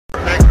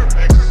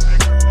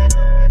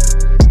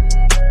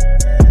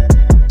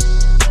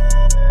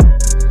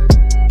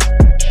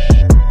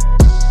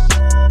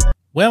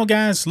Well,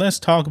 guys, let's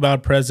talk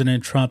about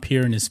President Trump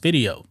here in this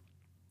video.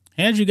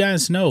 As you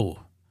guys know,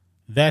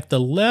 that the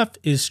left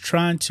is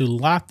trying to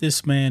lock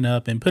this man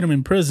up and put him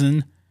in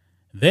prison.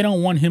 They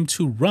don't want him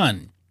to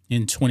run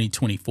in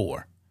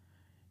 2024.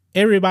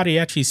 Everybody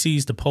actually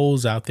sees the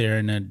polls out there,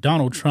 and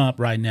Donald Trump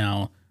right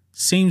now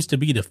seems to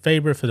be the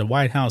favorite for the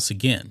White House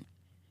again.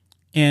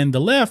 And the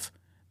left,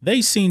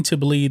 they seem to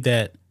believe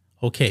that,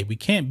 okay, we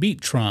can't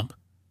beat Trump,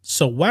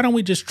 so why don't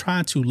we just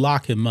try to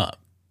lock him up?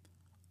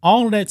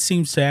 All of that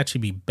seems to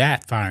actually be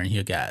backfiring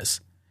here,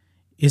 guys.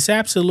 It's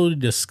absolutely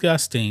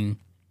disgusting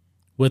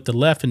what the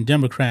left and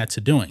Democrats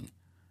are doing.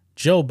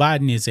 Joe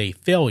Biden is a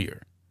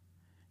failure.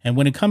 And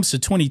when it comes to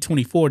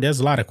 2024, there's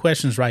a lot of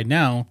questions right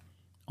now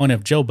on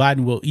if Joe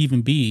Biden will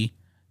even be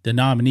the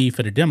nominee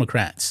for the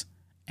Democrats.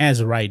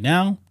 As of right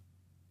now,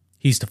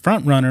 he's the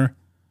front runner,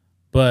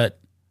 but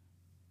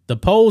the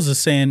polls are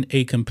saying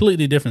a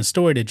completely different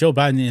story, that Joe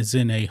Biden is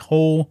in a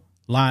whole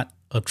lot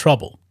of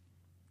trouble.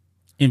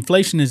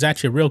 Inflation is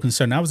actually a real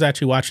concern. I was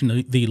actually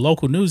watching the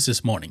local news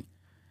this morning,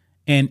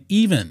 and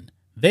even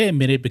they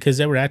admitted, because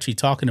they were actually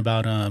talking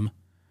about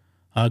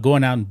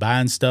going out and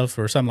buying stuff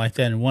or something like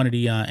that. And one of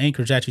the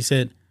anchors actually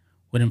said,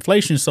 when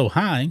inflation is so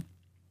high,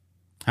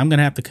 I'm going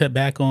to have to cut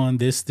back on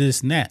this,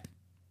 and that.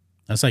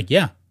 I was like,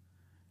 yeah,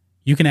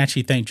 you can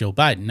actually thank Joe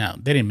Biden. Now,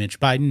 they didn't mention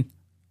Biden.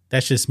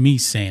 That's just me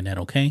saying that,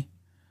 okay?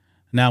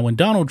 Now, when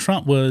Donald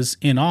Trump was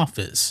in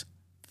office,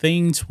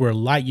 things were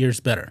light years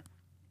better.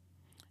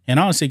 And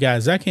honestly,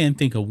 guys, I can't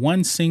think of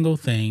one single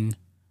thing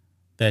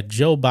that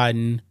Joe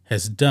Biden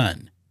has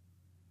done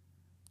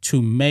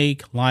to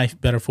make life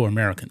better for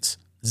Americans.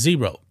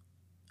 Zero.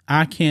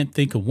 I can't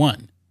think of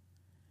one.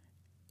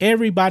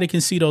 Everybody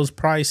can see those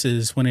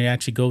prices when they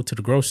actually go to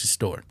the grocery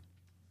store.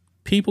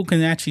 People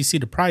can actually see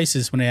the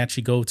prices when they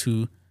actually go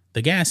to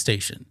the gas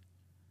station.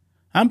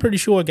 I'm pretty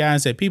sure,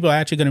 guys, that people are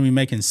actually going to be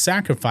making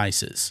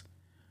sacrifices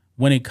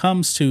when it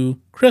comes to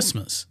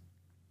Christmas.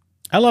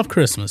 I love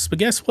Christmas, but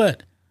guess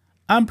what?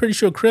 I'm pretty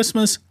sure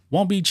Christmas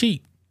won't be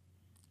cheap.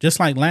 Just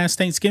like last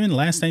Thanksgiving,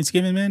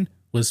 man,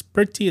 was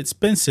pretty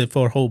expensive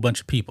for a whole bunch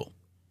of people.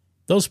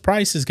 Those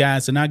prices,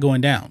 guys, are not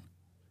going down.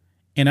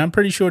 And I'm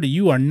pretty sure that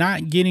you are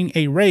not getting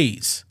a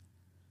raise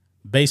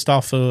based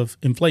off of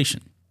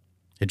inflation.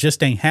 It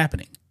just ain't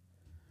happening.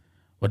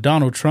 With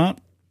Donald Trump,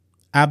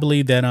 I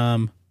believe that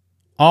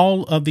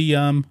all of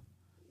the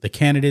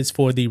candidates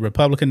for the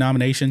Republican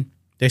nomination,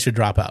 they should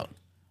drop out.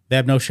 They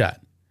have no shot.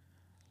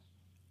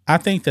 I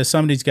think that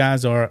some of these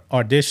guys are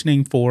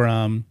auditioning for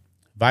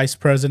vice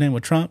president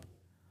with Trump.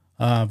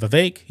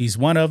 Vivek, he's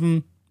one of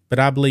them, but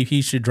I believe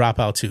he should drop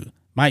out too.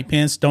 Mike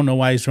Pence, don't know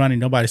why he's running.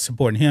 Nobody's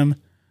supporting him.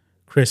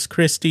 Chris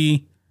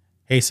Christie,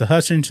 Asa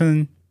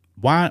Hutchinson,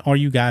 why are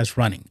you guys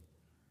running?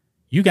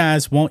 You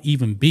guys won't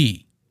even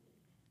be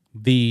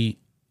the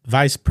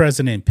vice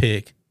president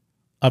pick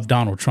of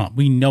Donald Trump.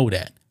 We know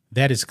that.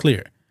 That is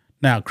clear.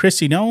 Now,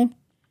 Christie Nome,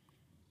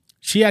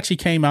 she actually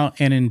came out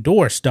and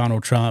endorsed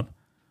Donald Trump.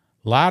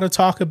 A lot of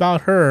talk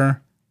about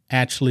her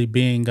actually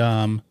being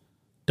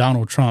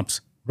Donald Trump's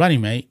running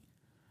mate.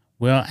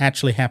 We'll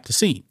actually have to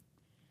see.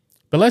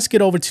 But let's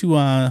get over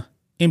to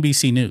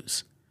NBC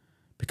News,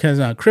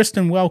 because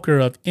Kristen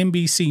Welker of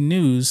NBC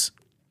News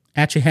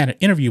actually had an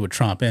interview with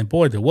Trump. And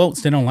boy, the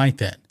wokes, they don't like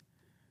that.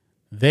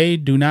 They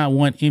do not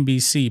want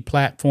NBC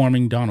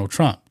platforming Donald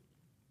Trump.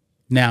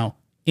 Now,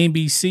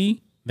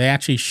 NBC, they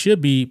actually should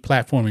be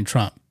platforming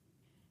Trump.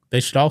 They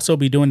should also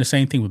be doing the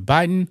same thing with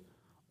Biden,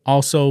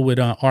 also with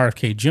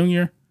RFK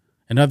Jr.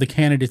 and other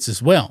candidates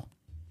as well.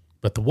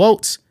 But the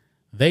wokes,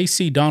 they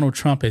see Donald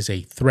Trump as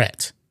a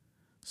threat.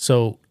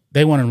 So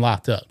they want him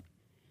locked up.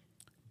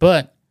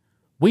 But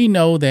we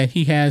know that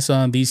he has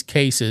these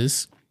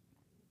cases,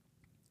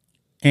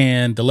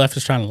 and the left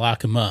is trying to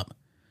lock him up.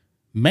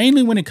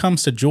 Mainly when it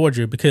comes to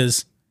Georgia,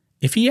 because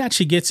if he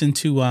actually gets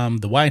into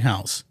the White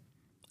House,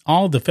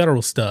 all the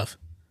federal stuff,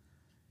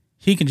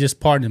 he can just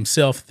pardon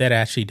himself. That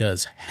actually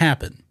does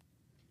happen.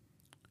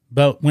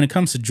 But when it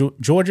comes to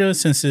Georgia,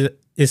 since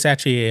it's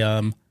actually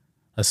a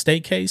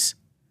state case,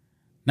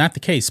 not the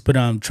case.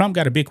 But Trump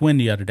got a big win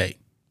the other day,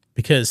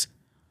 because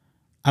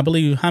I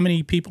believe, how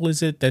many people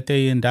is it that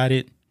they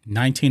indicted?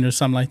 19 or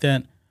something like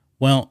that.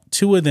 Well,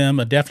 2 of them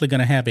are definitely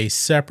going to have a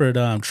separate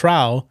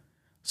trial.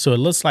 So it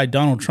looks like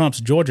Donald Trump's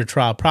Georgia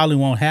trial probably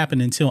won't happen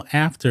until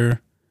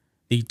after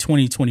the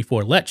 2024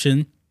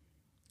 election.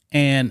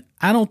 And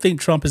I don't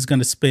think Trump is going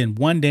to spend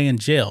one day in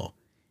jail,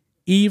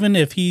 even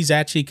if he's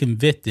actually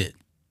convicted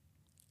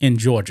in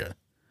Georgia.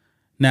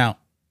 Now,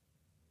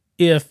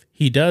 if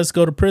he does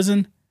go to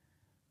prison,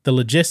 the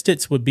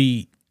logistics would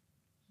be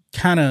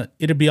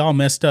it'd be all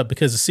messed up,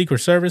 because the Secret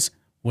Service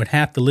would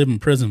have to live in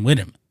prison with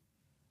him.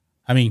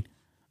 I mean,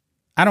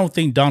 I don't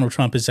think Donald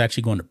Trump is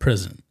actually going to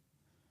prison,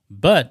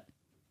 but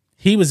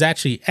he was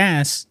actually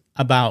asked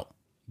about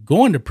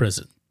going to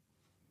prison.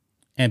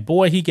 And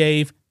boy, he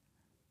gave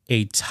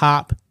a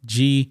top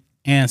G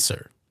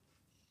answer.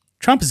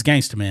 Trump is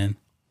gangster, man.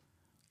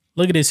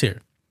 Look at this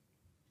here.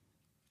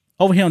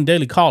 Over here on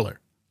Daily Caller,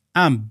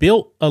 I'm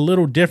built a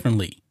little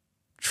differently.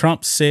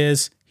 Trump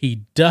says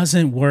he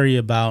doesn't worry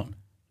about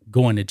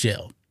going to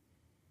jail.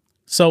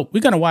 So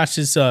we're going to watch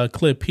this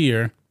clip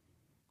here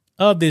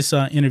of this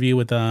interview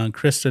with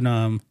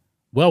Kristen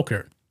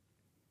Welker.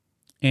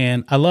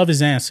 And I love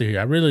his answer here.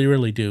 I really,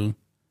 really do.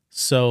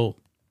 So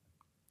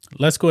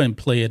let's go ahead and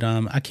play it.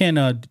 I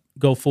can't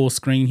go full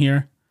screen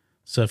here.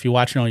 So if you're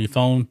watching on your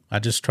phone, I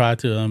just tried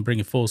to bring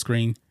it full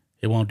screen.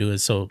 It won't do it.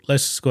 So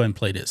let's just go ahead and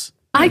play this.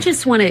 I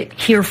just want to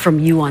hear from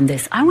you on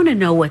this. I want to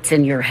know what's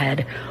in your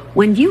head.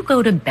 When you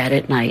go to bed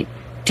at night,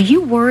 do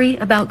you worry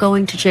about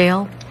going to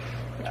jail?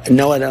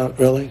 No, I don't,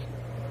 really.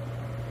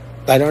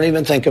 I don't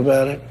even think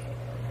about it.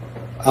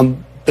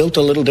 I'm built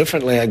a little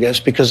differently, I guess,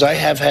 because I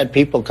have had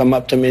people come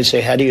up to me and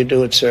say, how do you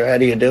do it, sir? How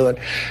do you do it?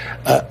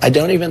 I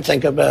don't even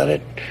think about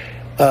it.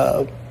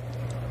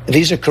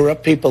 These are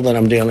corrupt people that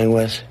I'm dealing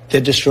with.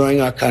 They're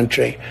destroying our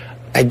country.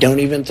 I don't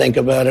even think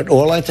about it.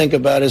 All I think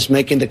about is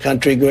making the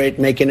country great,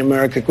 making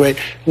America great.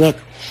 Look,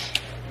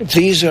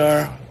 these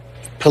are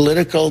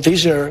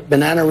these are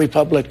Banana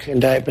Republic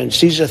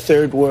indictments. These are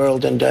third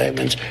world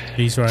indictments.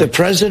 He's right. The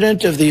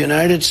President of the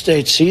United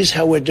States sees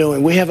how we're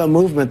doing. We have a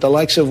movement, the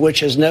likes of which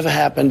has never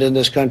happened in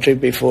this country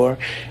before.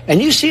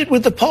 And you see it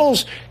with the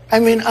polls. I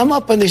mean, I'm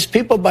up on these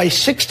people by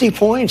 60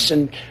 points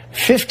and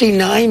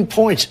 59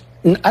 points.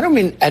 I don't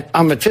mean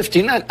I'm at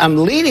 59. I'm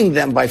leading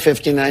them by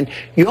 59.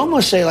 You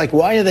almost say, like,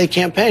 why are they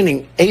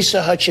campaigning?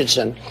 Asa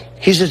Hutchinson,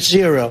 he's at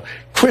 0.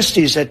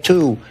 Christie's at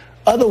 2.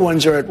 Other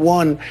ones are at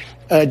 1.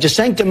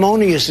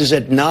 DeSanctimonious is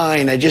at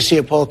 9. I just see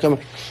a poll coming.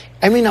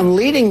 I mean, I'm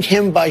leading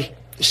him by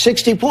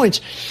 60 points.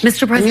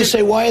 Mr. President. And you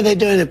say, why are they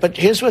doing it? But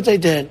here's what they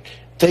did.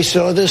 They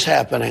saw this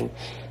happening.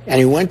 And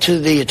he went to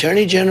the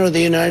Attorney General of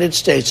the United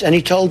States, and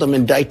he told them,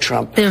 indict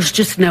Trump. There's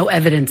just no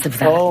evidence of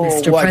that,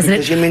 Mr. What?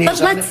 President. You mean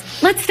but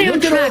let's stay on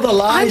track. Look at all the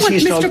lies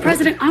he's Mr.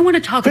 President, I want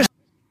to talk about...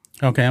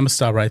 Okay, I'm going to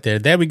stop right there.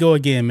 There we go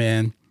again,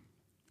 man.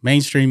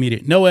 Mainstream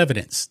media. No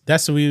evidence.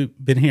 That's what we've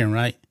been hearing,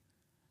 right?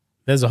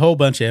 There's a whole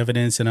bunch of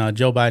evidence, and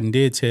Joe Biden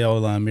did tell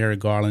Merrick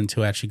Garland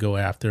to actually go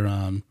after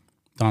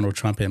Donald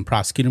Trump and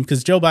prosecute him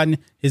because Joe Biden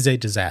is a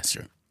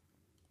disaster.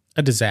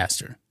 A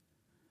disaster.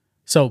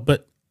 So,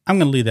 but I'm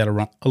going to leave that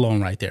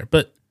alone right there.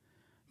 But,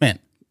 man,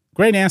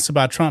 great answer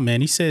about Trump,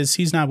 man. He says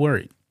he's not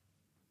worried.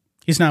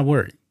 He's not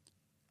worried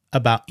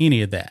about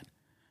any of that.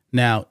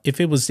 Now, if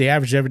it was the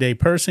average everyday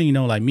person, you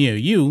know, like me or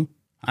you,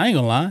 I ain't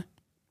going to lie.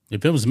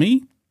 If it was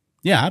me,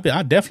 yeah,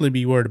 I'd definitely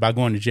be worried about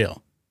going to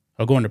jail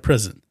or going to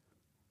prison.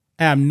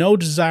 I have no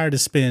desire to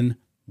spend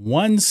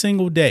one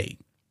single day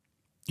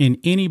in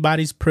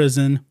anybody's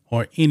prison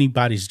or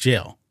anybody's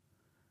jail.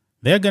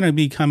 They're going to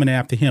be coming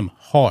after him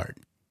hard.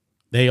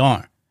 They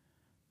are.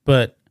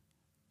 But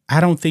I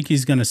don't think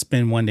he's going to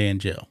spend one day in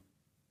jail.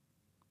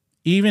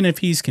 Even if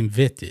he's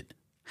convicted,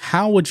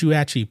 how would you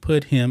actually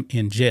put him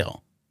in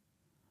jail?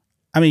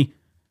 I mean,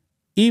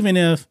 even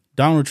if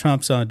Donald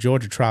Trump's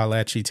Georgia trial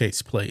actually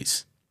takes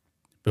place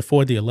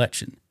before the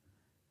election,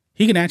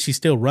 he can actually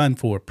still run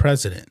for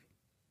president.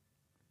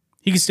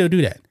 He can still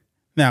do that.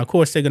 Now, of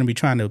course, they're going to be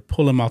trying to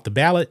pull him off the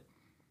ballot,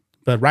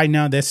 but right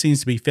now that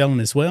seems to be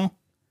failing as well.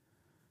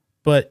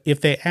 But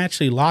if they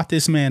actually lock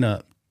this man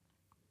up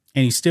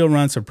and he still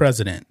runs for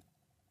president,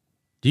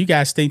 do you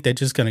guys think they're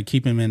just going to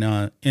keep him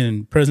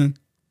in prison?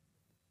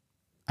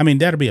 I mean,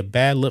 that'll be a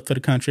bad look for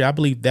the country. I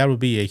believe that would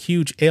be a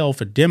huge L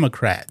for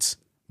Democrats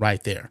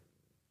right there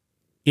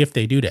if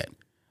they do that.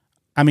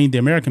 I mean, the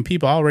American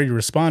people are already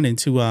responding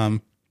to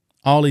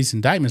all these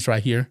indictments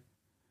right here.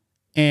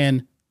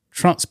 And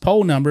Trump's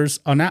poll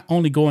numbers are not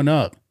only going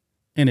up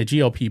in the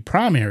GOP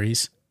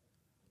primaries,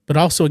 but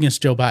also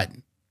against Joe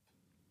Biden.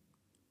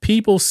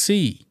 People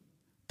see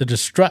the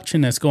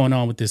destruction that's going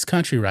on with this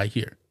country right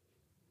here.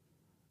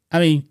 I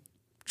mean,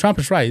 Trump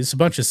is right. It's a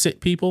bunch of sick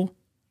people,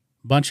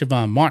 a bunch of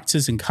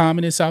Marxists and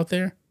communists out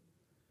there,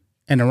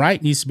 and the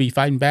right needs to be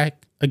fighting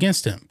back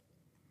against him.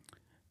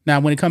 Now,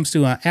 when it comes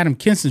to Adam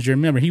Kinzinger,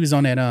 remember, he was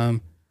on that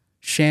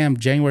sham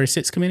January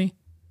 6th committee.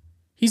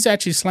 He's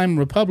actually slamming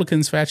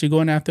Republicans for actually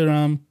going after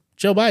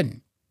Joe Biden.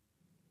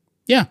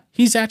 Yeah,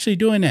 he's actually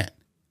doing that.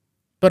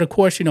 But of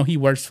course, you know, he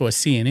works for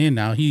CNN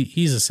now.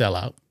 He's a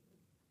sellout.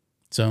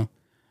 So,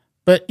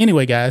 but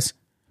anyway, guys,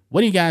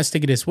 what do you guys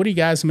think of this? What do you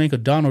guys make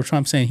of Donald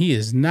Trump saying he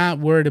is not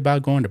worried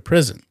about going to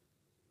prison?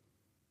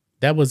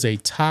 That was a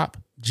top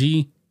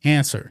G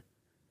answer.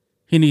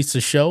 He needs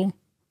to show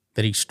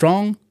that he's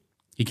strong.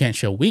 He can't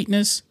show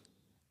weakness.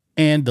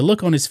 And the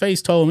look on his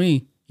face told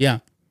me, yeah,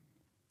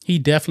 he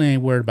definitely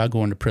ain't worried about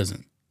going to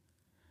prison.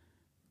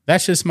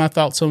 That's just my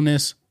thoughts on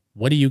this.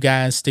 What do you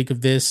guys think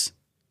of this?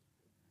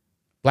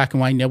 Black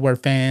and White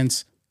Network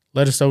fans,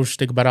 let us know what you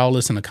think about all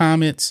this in the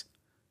comments.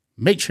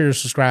 Make sure to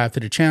subscribe to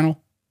the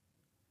channel,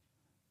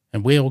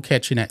 and we'll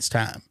catch you next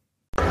time.